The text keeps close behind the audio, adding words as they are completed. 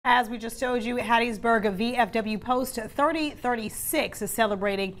As we just told you, Hattiesburg VFW Post 3036 is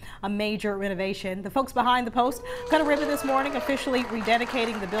celebrating a major renovation. The folks behind the post cut a ribbon this morning, officially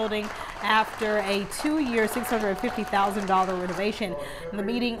rededicating the building after a 2-year, $650,000 renovation. The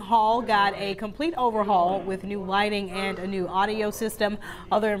meeting hall got a complete overhaul with new lighting and a new audio system.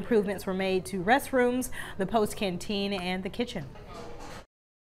 Other improvements were made to restrooms, the post canteen, and the kitchen.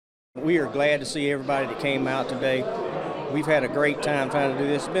 We are glad to see everybody that came out today. We've had a great time trying to do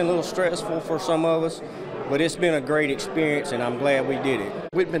this. It's been a little stressful for some of us, but it's been a great experience, and I'm glad we did it.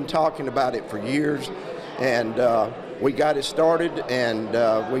 We've been talking about it for years, and we got it started, and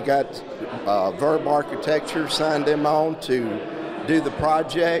we got Verb Architecture signed them on to do the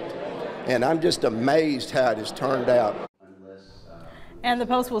project, and I'm just amazed how it has turned out. And the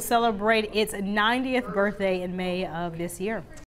Post will celebrate its 90th birthday in May of this year.